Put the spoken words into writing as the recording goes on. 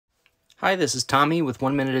Hi, this is Tommy with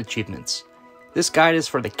 1 Minute Achievements. This guide is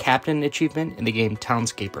for the Captain achievement in the game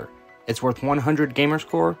Townscaper. It's worth 100 gamer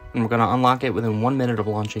score, and we're going to unlock it within 1 minute of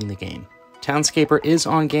launching the game. Townscaper is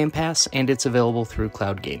on Game Pass, and it's available through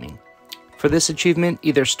cloud gaming. For this achievement,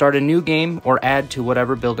 either start a new game or add to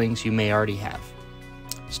whatever buildings you may already have.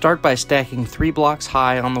 Start by stacking 3 blocks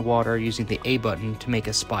high on the water using the A button to make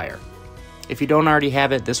a spire. If you don't already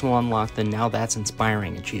have it, this will unlock the Now That's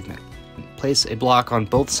Inspiring achievement. Place a block on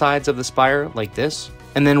both sides of the spire, like this,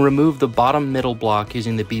 and then remove the bottom middle block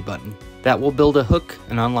using the B button. That will build a hook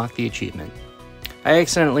and unlock the achievement. I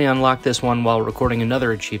accidentally unlocked this one while recording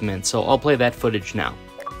another achievement, so I'll play that footage now.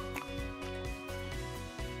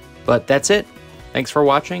 But that's it. Thanks for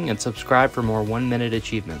watching, and subscribe for more 1 Minute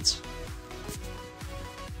Achievements.